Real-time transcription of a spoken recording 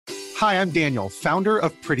Hi, I'm Daniel, founder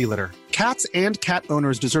of Pretty Litter. Cats and cat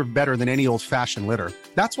owners deserve better than any old-fashioned litter.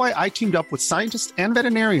 That's why I teamed up with scientists and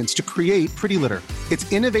veterinarians to create Pretty Litter.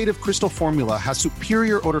 Its innovative crystal formula has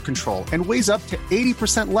superior odor control and weighs up to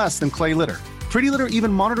 80% less than clay litter. Pretty Litter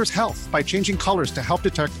even monitors health by changing colors to help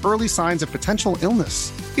detect early signs of potential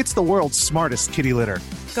illness. It's the world's smartest kitty litter.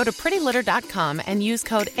 Go to prettylitter.com and use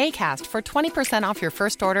code ACAST for 20% off your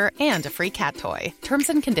first order and a free cat toy. Terms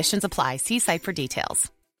and conditions apply. See site for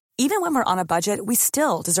details. Even when we're on a budget, we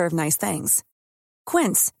still deserve nice things.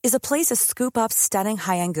 Quince is a place to scoop up stunning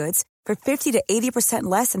high-end goods for 50 to 80%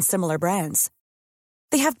 less than similar brands.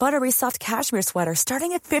 They have buttery soft cashmere sweaters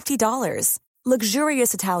starting at $50,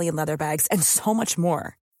 luxurious Italian leather bags, and so much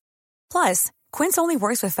more. Plus, Quince only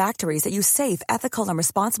works with factories that use safe, ethical, and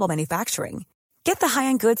responsible manufacturing. Get the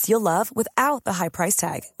high-end goods you'll love without the high price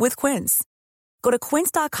tag with Quince. Go to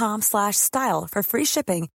quince.com/style for free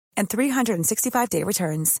shipping and 365-day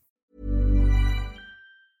returns.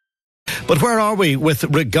 But where are we with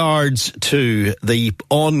regards to the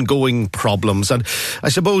ongoing problems? And I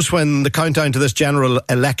suppose when the countdown to this general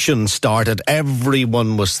election started,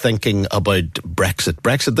 everyone was thinking about Brexit.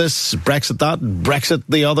 Brexit this, Brexit that, Brexit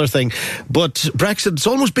the other thing. But Brexit's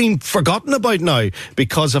almost been forgotten about now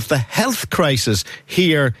because of the health crisis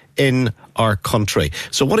here in our country.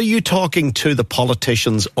 So what are you talking to the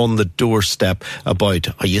politicians on the doorstep about?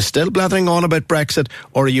 Are you still blathering on about Brexit,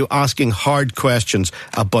 or are you asking hard questions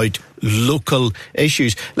about local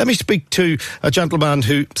issues? Let me speak to a gentleman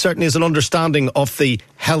who certainly has an understanding of the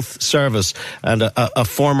health service and a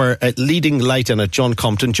former leading light in it, John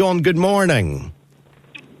Compton. John, good morning.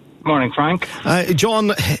 Morning, Frank.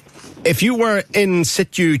 John, if you were in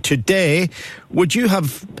situ today, would you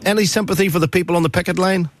have any sympathy for the people on the picket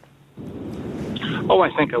line? Oh,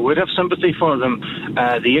 I think I would have sympathy for them.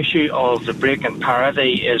 The issue of the break in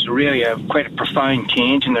parity is really quite a profound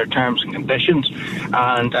change in their terms and conditions,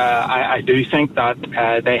 and I do think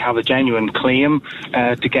that they have a genuine claim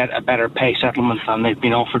to get a better pay settlement than they've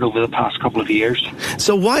been offered over the past couple of years.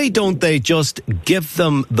 So why don't they just give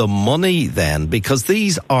them the money then? Because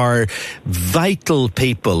these are vital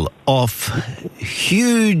people of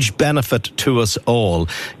huge benefit to us all.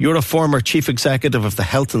 You're a former chief executive of the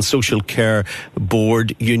Health and Social Care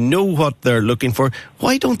Board. You know what they're looking for.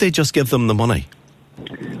 Why don't they just give them the money?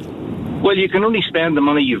 Well, you can only spend the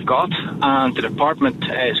money you've got, and the department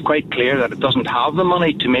is quite clear that it doesn't have the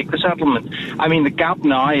money to make the settlement. I mean, the gap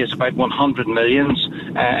now is about 100 million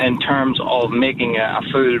in terms of making a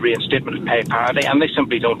full reinstatement of pay parity, and they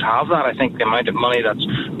simply don't have that. I think the amount of money that's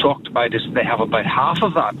talked about is they have about half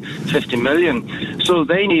of that, 50 million. So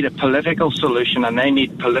they need a political solution, and they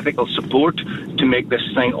need political support to make this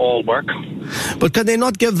thing all work. But can they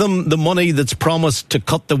not give them the money that's promised to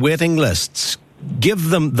cut the waiting lists? Give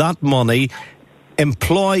them that money,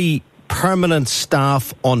 employ permanent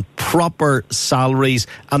staff on proper salaries,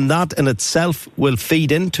 and that in itself will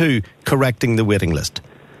feed into correcting the waiting list.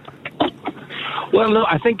 Well, no,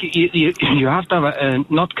 I think you have to have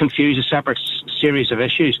not confuse a separate series of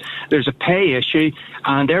issues. There's a pay issue,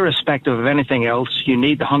 and irrespective of anything else, you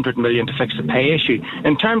need the 100 million to fix the pay issue.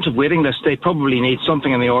 In terms of waiting lists, they probably need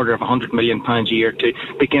something in the order of £100 million a year to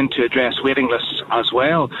begin to address waiting lists as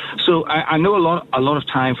well. So I know a lot of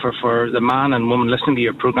time for the man and woman listening to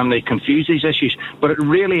your programme, they confuse these issues, but it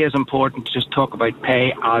really is important to just talk about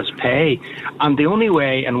pay as pay. And the only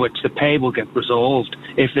way in which the pay will get resolved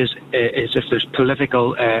is if there's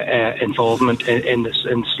political involvement in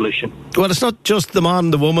the solution. Well, it's not just the man,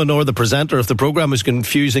 the woman or the presenter of the programme is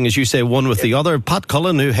confusing, as you say, one with the other. Pat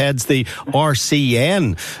Cullen, who heads the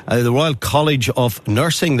RCN, the Royal College of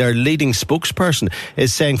Nursing, their leading spokesperson,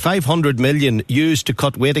 is saying 500 million used to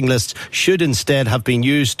cut waiting lists should instead have been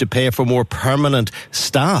used to pay for more permanent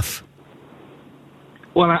staff.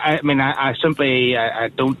 Well, I simply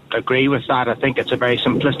don't agree with that. I think it's a very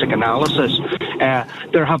simplistic analysis.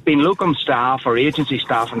 There have been locum staff or agency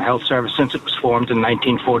staff in the health service since it was formed in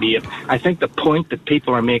 1948. I think the point that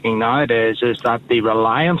people are making nowadays is that the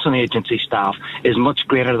reliance on agency staff is much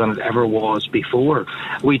greater than it ever was before.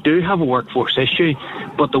 We do have a workforce issue,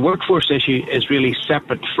 but the workforce issue is really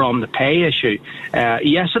separate from the pay issue.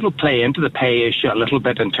 Yes, it'll play into the pay issue a little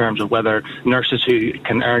bit in terms of whether nurses who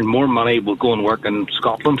can earn more money will go and work in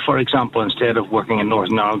Scotland, for example, instead of working in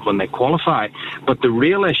Northern Ireland when they qualify. But the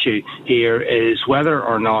real issue here is whether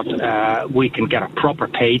or not we can get a proper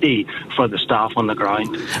pay deal for the staff on the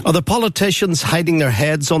ground. Are the politicians hiding their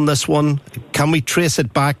heads on this one? Can we trace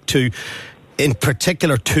it back to, in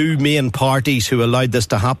particular, two main parties who allowed this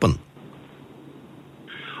to happen?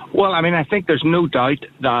 Well, I mean, I think there's no doubt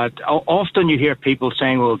that often you hear people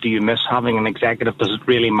saying, well, do you miss having an executive? Does it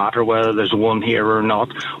really matter whether there's one here or not?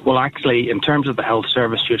 Well, actually, in terms of the health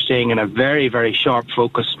service, you're seeing in a very, very sharp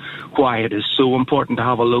focus why it is so important to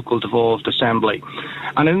have a local devolved assembly.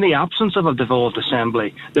 And in the absence of a devolved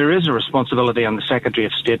assembly, there is a responsibility on the Secretary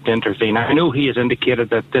of State to intervene. I know he has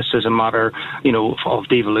indicated that this is a matter, of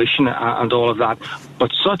devolution and all of that,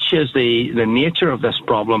 but such is the nature of this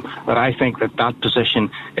problem that I think that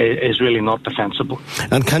position is really not defensible.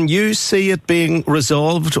 And can you see it being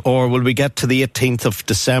resolved, or will we get to the 18th of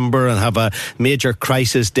December and have a major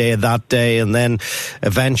crisis day that day, and then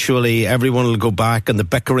eventually everyone will go back and the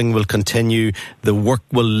bickering will continue, the work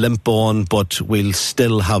will limp on, but we'll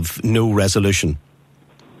still have no resolution?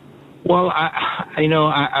 Well,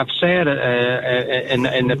 I've said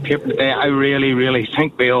in the paper today, I really, really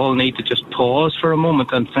think we all need to just pause for a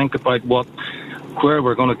moment and think about where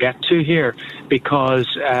we're going to get to here, because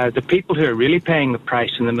the people who are really paying the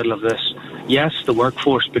price in the middle of this, yes, the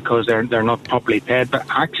workforce, because they're not properly paid, but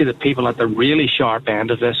actually the people at the really sharp end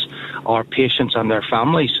of this are patients and their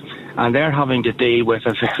families, and they're having to deal with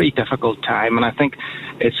a very difficult time. And I think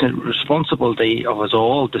it's a responsibility of us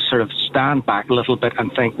all to sort of stand back a little bit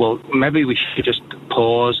and think, well, maybe we should just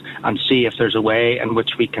pause and see if there's a way in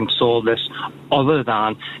which we can solve this other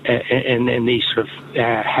than in these sort of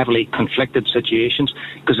heavily conflicted situations,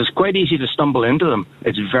 because it's quite easy to stumble into them.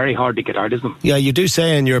 It's very hard to get out of them. Yeah, you do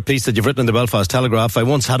say in your piece that you've written in the Belfast Telegraph, I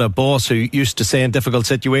once had a boss who used to say in difficult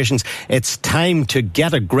situations, it's time to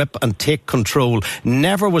get a grip and take control.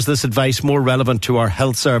 Never was this advice more relevant to our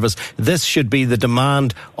health service. This should be the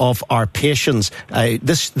demand of our patients.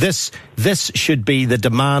 This should be the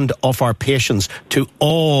demand of our patients to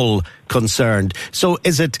all concerned. So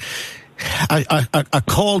is it a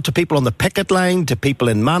call to people on the picket line, to people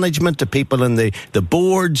in management, to people in the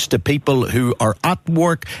boards, to people who are at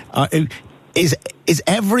work? Is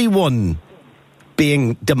everyone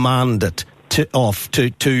being demanded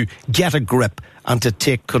to get a grip and to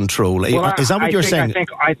take control? Well, is that what you're saying?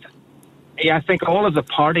 I think all of the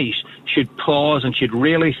parties should pause and should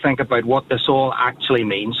really think about what this all actually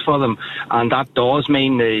means for them, and that does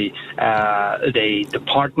mean the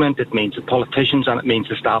department, it means the politicians, and it means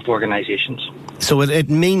the staff organisations. So it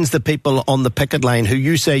means the people on the picket line who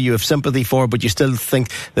you say you have sympathy for, but you still think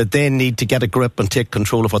that they need to get a grip and take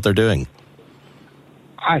control of what they're doing?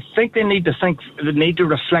 I think they need to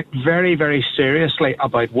reflect very, very seriously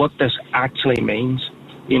about what this actually means.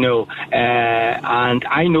 And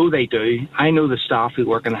I know they do. I know the staff who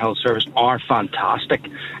work in the health service are fantastic,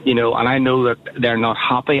 and I know that they're not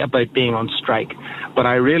happy about being on strike. But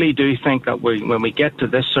I really do think that when we get to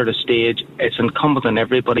this sort of stage, it's incumbent on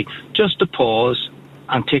everybody just to pause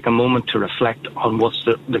and take a moment to reflect on what's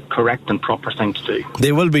the correct and proper thing to do.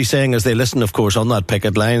 They will be saying, as they listen, of course, on that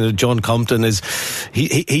picket line, John Compton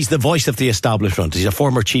he's the voice of the establishment. He's a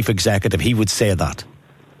former chief executive. He would say that.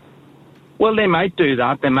 Well, they might do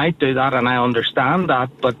that, and I understand that,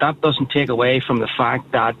 but that doesn't take away from the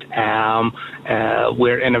fact that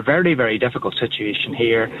we're in a very, very difficult situation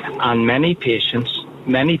here, and many patients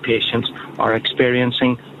are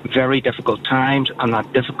experiencing very difficult times, and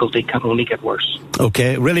that difficulty can only get worse.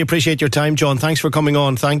 Okay, really appreciate your time, John. Thanks for coming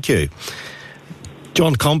on. Thank you.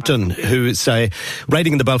 John Compton, who is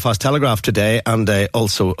writing in the Belfast Telegraph today, and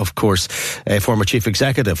also, of course, former chief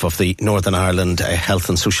executive of the Northern Ireland Health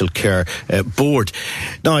and Social Care Board.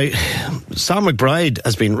 Now, Sam McBride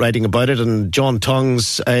has been writing about it, and John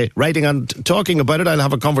Tongue's writing and talking about it. I'll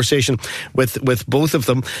have a conversation with both of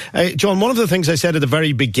them. John, one of the things I said at the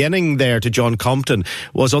very beginning there to John Compton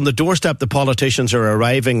was on the doorstep the politicians are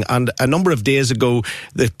arriving, and a number of days ago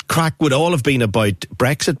the crack would all have been about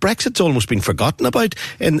Brexit. Brexit's almost been forgotten about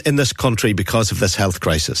in this country because of this health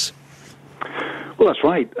crisis. Well, that's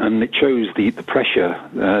right, and it shows the pressure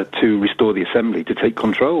to restore the Assembly to take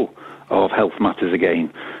control of health matters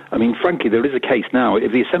again. I mean, frankly, there is a case now.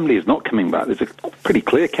 If the Assembly is not coming back, there's a pretty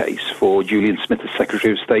clear case for Julian Smith, as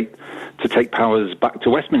Secretary of State, to take powers back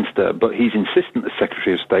to Westminster, but he's insistent as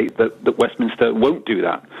Secretary of State that Westminster won't do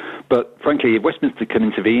that. But frankly, if Westminster can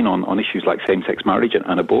intervene on issues like same-sex marriage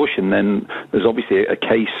and abortion, then there's obviously a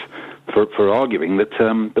case for arguing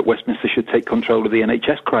that Westminster should take control of the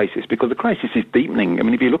NHS crisis, because the crisis is deepening. I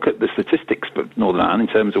mean, if you look at the statistics for Northern Ireland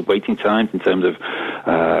in terms of waiting times, in terms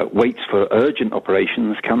of waits for urgent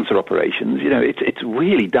operations, cancer operations, it's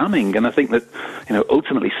really damning. And I think that,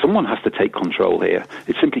 ultimately someone has to take control here.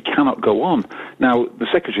 It simply cannot go on. Now, the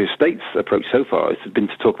Secretary of State's approach so far has been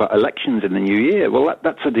to talk about elections in the new year. Well,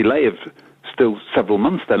 that's a delay of still several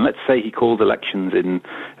months then. Let's say he called elections in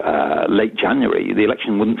late January. The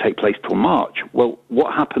election wouldn't take place till March. Well,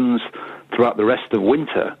 what happens throughout the rest of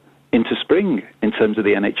winter into spring in terms of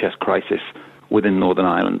the NHS crisis within Northern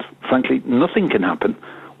Ireland. Frankly, nothing can happen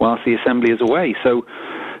whilst the Assembly is away. So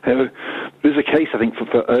there's a case, I think,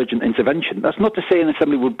 for urgent intervention. That's not to say an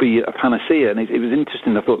Assembly would be a panacea, and it was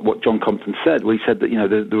interesting, I thought, what John Compton said, where he said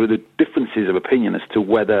that, there were the differences of opinion as to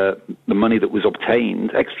whether the money that was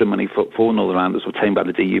obtained, extra money for Northern Ireland was obtained by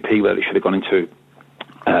the DUP, whether it should have gone into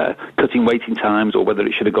cutting waiting times or whether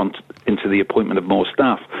it should have gone into the appointment of more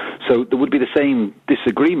staff. So there would be the same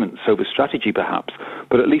disagreements over strategy, perhaps,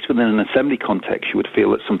 but at least within an Assembly context, you would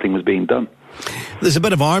feel that something was being done. There's a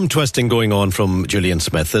bit of arm twisting going on from Julian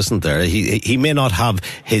Smith, isn't there? He may not have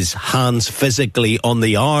his hands physically on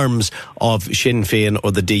the arms of Sinn Féin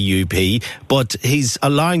or the DUP, but he's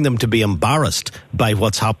allowing them to be embarrassed by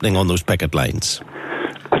what's happening on those picket lines.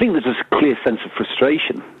 I think there's a clear sense of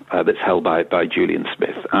frustration that's held by Julian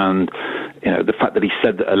Smith, and the fact that he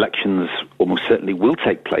said that elections almost certainly will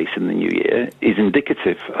take place in the new year is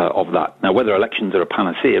indicative of that. Now, whether elections are a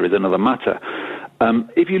panacea is another matter.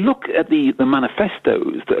 If you look at the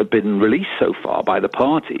manifestos that have been released so far by the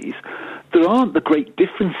parties, there aren't the great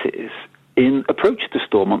differences in approach to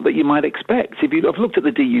Stormont that you might expect. I've looked at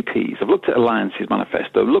the DUP's, I've looked at Alliance's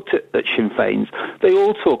manifesto, I've looked at Sinn Féin's, they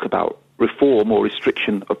all talk about reform or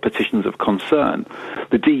restriction of petitions of concern.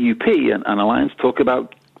 The DUP and Alliance talk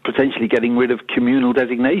about potentially getting rid of communal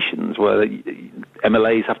designations where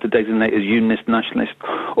MLAs have to designate as unionist, nationalist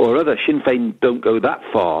or other. Sinn Féin don't go that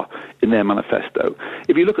far in their manifesto.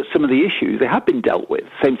 If you look at some of the issues, they have been dealt with.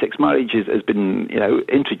 Same-sex marriage has been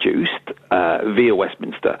introduced via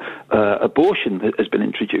Westminster. Abortion has been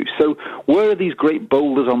introduced. So where are these great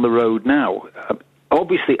boulders on the road now?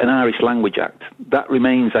 Obviously, an Irish Language Act, that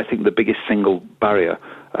remains, I think, the biggest single barrier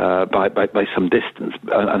by some distance.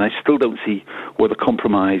 And I still don't see where the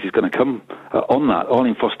compromise is going to come on that.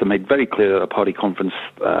 Arlene Foster made very clear at a party conference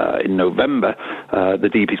in November, the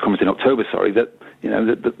DUP's conference in October, that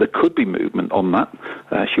that there could be movement on that.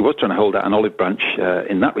 She was trying to hold out an olive branch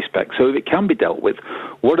in that respect. So if it can be dealt with,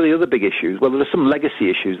 what are the other big issues? Well, there are some legacy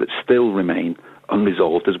issues that still remain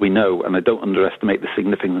unresolved, as we know, and I don't underestimate the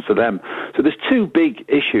significance of them. So there's two big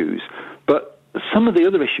issues, but some of the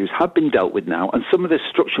other issues have been dealt with now, and some of the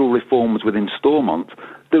structural reforms within Stormont,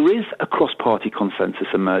 there is a cross-party consensus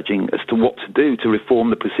emerging as to what to do to reform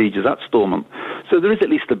the procedures at Stormont. So there is at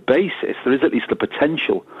least a basis, there is at least the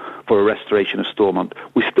potential for a restoration of Stormont.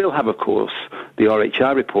 We still have, of course, the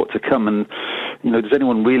RHI report to come, and does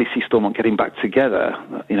anyone really see Stormont getting back together,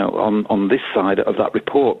 on this side of that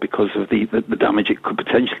report because of the damage it could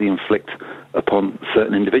potentially inflict upon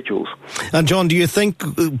certain individuals? And John, do you think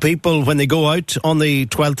people, when they go out on the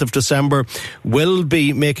 12th of December, will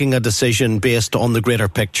be making a decision based on the greater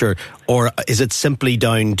picture, or is it simply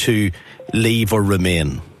down to leave or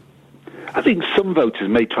remain? I think some voters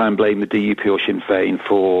may try and blame the DUP or Sinn Féin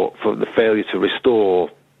for the failure to restore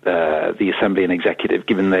the Assembly and Executive,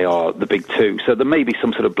 given they are the big two. So there may be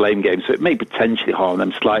some sort of blame game, so it may potentially harm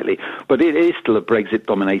them slightly. But it is still a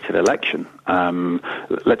Brexit-dominated election.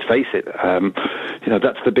 Let's face it.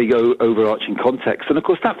 That's the big overarching context. And, of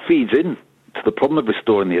course, that feeds in to the problem of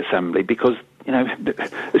restoring the Assembly because,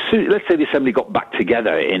 let's say the Assembly got back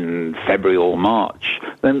together in February or March,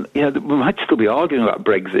 then, we might still be arguing about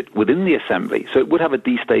Brexit within the Assembly, so it would have a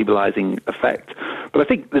destabilising effect. But I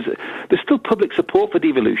think there's still public support for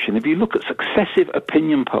devolution. If you look at successive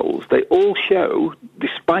opinion polls, they all show,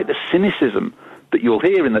 despite the cynicism that you'll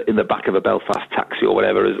hear in the back of a Belfast taxi or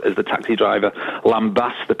whatever as the taxi driver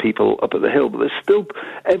lambasts the people up at the hill, but there's still,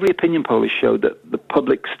 every opinion poll has showed that the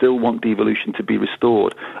public still want devolution to be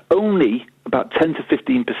restored. Only about 10 to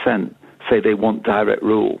 15% say they want direct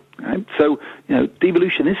rule. Right? So,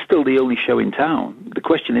 devolution is still the only show in town. The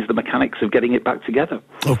question is the mechanics of getting it back together.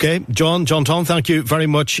 OK, John Tom, thank you very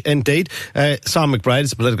much indeed. Sam McBride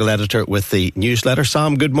is a political editor with the newsletter.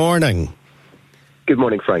 Sam, good morning. Good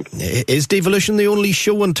morning, Frank. Is devolution the only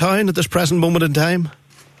show in town at this present moment in time?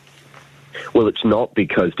 Well, it's not,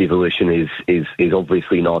 because devolution is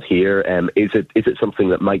obviously not here. Is it something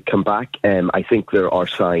that might come back? I think there are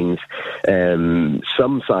signs,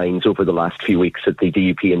 some signs over the last few weeks that the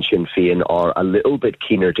DUP and Sinn Féin are a little bit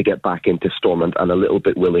keener to get back into Stormont and a little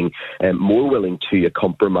bit more willing to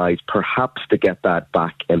compromise, perhaps to get that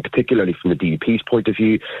back, and particularly from the DUP's point of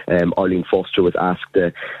view. Arlene Foster was asked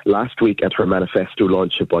last week at her manifesto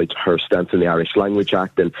launch about her stance on the Irish Language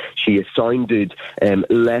Act, and she has sounded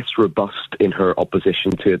less robust in her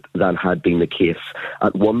opposition to it than had been the case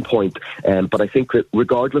at one point. But I think that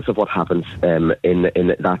regardless of what happens in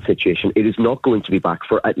that situation, it is not going to be back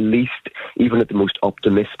for at least, even at the most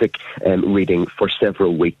optimistic reading, for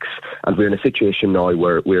several weeks. And we're in a situation now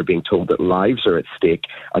where we're being told that lives are at stake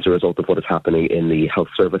as a result of what is happening in the health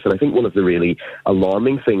service. And I think one of the really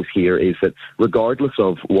alarming things here is that regardless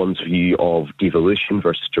of one's view of devolution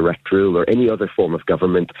versus direct rule or any other form of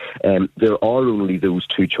government, there are only those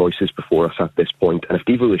two choices before us at this point. And if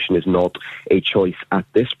devolution is not a choice at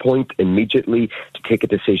this point, immediately, to take a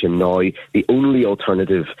decision now, the only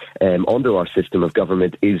alternative under our system of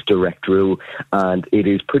government is direct rule. And it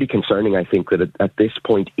is pretty concerning, I think, that at this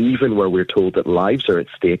point, even where we're told that lives are at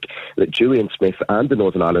stake, that Julian Smith and the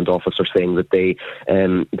Northern Ireland office are saying that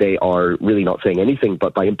they are really not saying anything,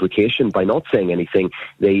 but by implication, by not saying anything,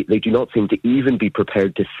 they do not seem to even be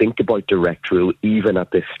prepared to think about direct rule even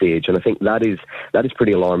at this stage. And I think that is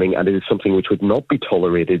pretty alarming, and it is something which would not be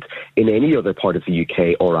tolerated in any other part of the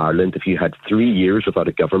UK or Ireland. If you had 3 years without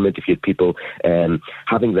a government, if you had people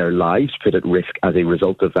having their lives put at risk as a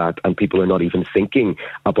result of that, and people are not even thinking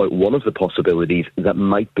about one of the possibilities that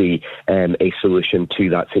might be a solution to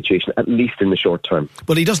that situation, at least in the short term.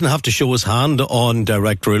 But he doesn't have to show his hand on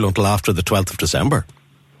direct rule until after the 12th of December.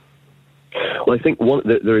 Well, I think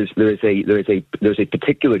there is a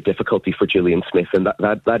particular difficulty for Julian Smith, and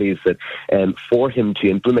that is that for him to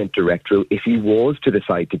implement direct rule, if he was to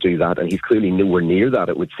decide to do that, and he's clearly nowhere near that,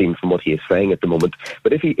 it would seem, from what he is saying at the moment.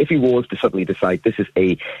 But if he was to suddenly decide this is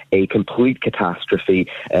a complete catastrophe,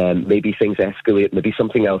 maybe things escalate, maybe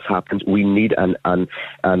something else happens, we need an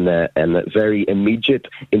very immediate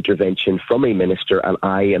intervention from a minister, and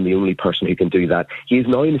I am the only person who can do that. He is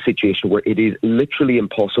now in a situation where it is literally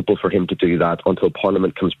impossible for him to do that until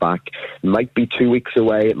Parliament comes back. It might be 2 weeks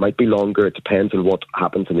away, it might be longer, it depends on what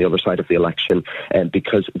happens on the other side of the election,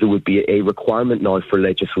 because there would be a requirement now for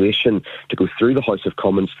legislation to go through the House of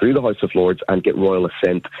Commons, through the House of Lords, and get royal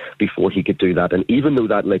assent before he could do that. And even though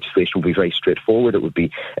that legislation would be very straightforward, it would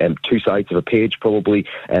be 2 sides of a page probably,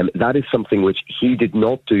 that is something which he did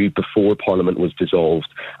not do before Parliament was dissolved,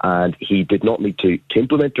 and he did not need to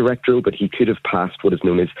implement direct rule, but he could have passed what is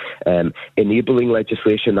known as enabling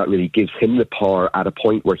legislation that really gives him the power at a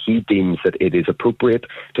point where he deems that it is appropriate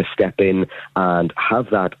to step in and have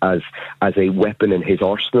that as a weapon in his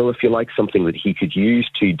arsenal, if you like, something that he could use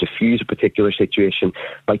to diffuse a particular situation.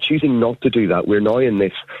 By choosing not to do that, we're now in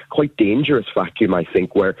this quite dangerous vacuum, I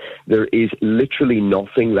think, where there is literally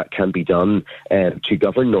nothing that can be done to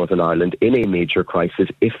govern Northern Ireland in a major crisis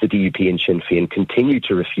if the DUP and Sinn Féin continue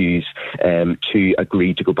to refuse to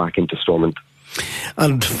agree to go back into Stormont.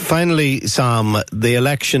 And finally, Sam, the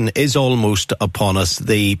election is almost upon us.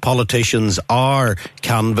 The politicians are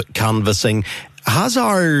canvassing. Has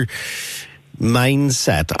our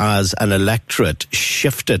mindset as an electorate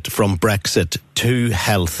shifted from Brexit to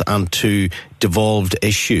health and to devolved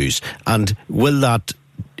issues? And will that,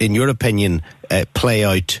 in your opinion, play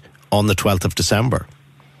out on the 12th of December?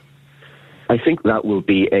 I think that will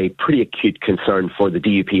be a pretty acute concern for the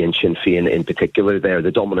DUP and Sinn Féin in particular. They're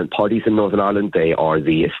the dominant parties in Northern Ireland. They are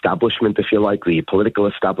the establishment, if you like, the political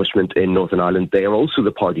establishment in Northern Ireland. They are also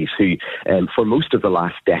the parties who, for most of the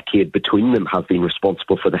last decade between them, have been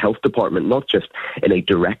responsible for the health department, not just in a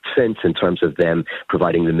direct sense in terms of them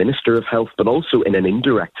providing the Minister of Health, but also in an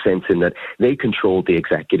indirect sense in that they controlled the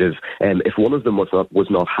executive. If one of them was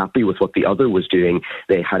not happy with what the other was doing,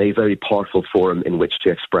 they had a very powerful forum in which to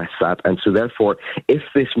express that. And so therefore, if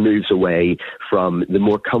this moves away from the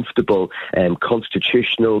more comfortable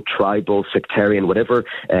constitutional, tribal, sectarian, whatever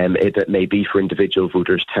it may be for individual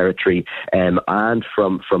voters' territory, and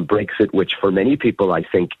from Brexit, which for many people I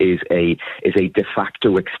think is a de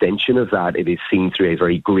facto extension of that, it is seen through a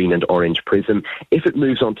very green and orange prism. If it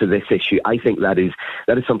moves on to this issue, I think that is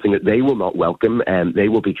something that they will not welcome, and they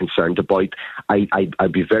will be concerned about.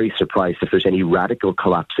 I'd be very surprised if there's any radical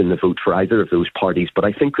collapse in the vote for either of those parties. But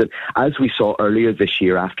I think that, as we saw earlier this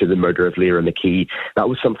year after the murder of Lyra McKee, that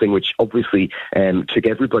was something which obviously took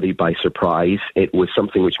everybody by surprise. It was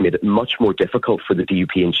something which made it much more difficult for the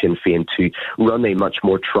DUP and Sinn Féin to run a much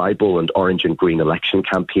more tribal and orange and green election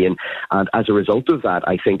campaign. And as a result of that,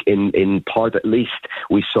 I think in part at least,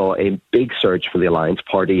 we saw a big surge for the Alliance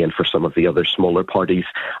Party and for some of the other smaller parties,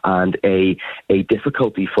 and a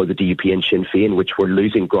difficulty for the DUP and Sinn Féin, which were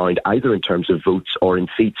losing ground either in terms of votes or in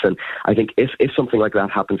seats. And I think if something like that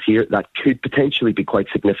happens here, that could potentially be quite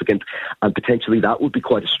significant, and potentially that would be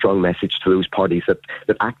quite a strong message to those parties that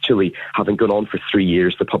actually, having gone on for 3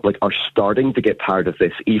 years, the public are starting to get tired of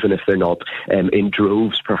this, even if they're not in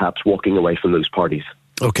droves perhaps walking away from those parties.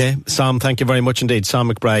 Okay, Sam, thank you very much indeed. Sam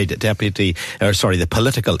McBride, the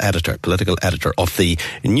political editor of the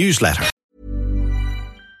newsletter.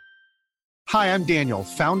 Hi, I'm Daniel,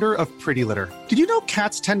 founder of Pretty Litter. Did you know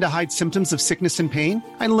cats tend to hide symptoms of sickness and pain?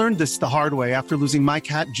 I learned this the hard way after losing my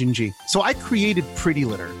cat, Gingy. So I created Pretty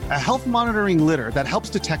Litter, a health monitoring litter that helps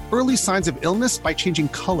detect early signs of illness by changing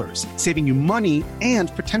colors, saving you money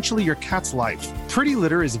and potentially your cat's life. Pretty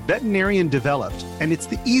Litter is veterinarian developed, and it's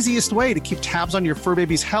the easiest way to keep tabs on your fur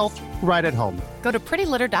baby's health right at home. Go to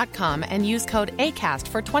prettylitter.com and use code ACAST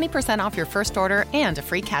for 20% off your first order and a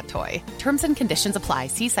free cat toy. Terms and conditions apply.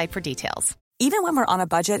 See site for details. Even when we're on a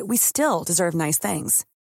budget, we still deserve nice things.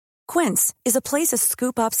 Quince is a place to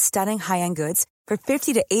scoop up stunning high-end goods for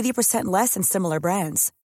 50 to 80% less than similar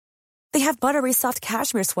brands. They have buttery soft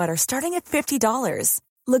cashmere sweaters starting at $50,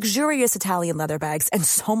 luxurious Italian leather bags, and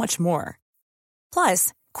so much more.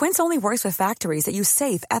 Plus, Quince only works with factories that use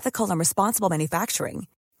safe, ethical, and responsible manufacturing.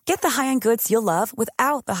 Get the high-end goods you'll love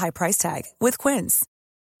without the high price tag with Quince.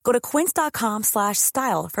 Go to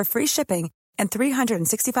quince.com/style for free shipping and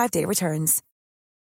 365-day returns.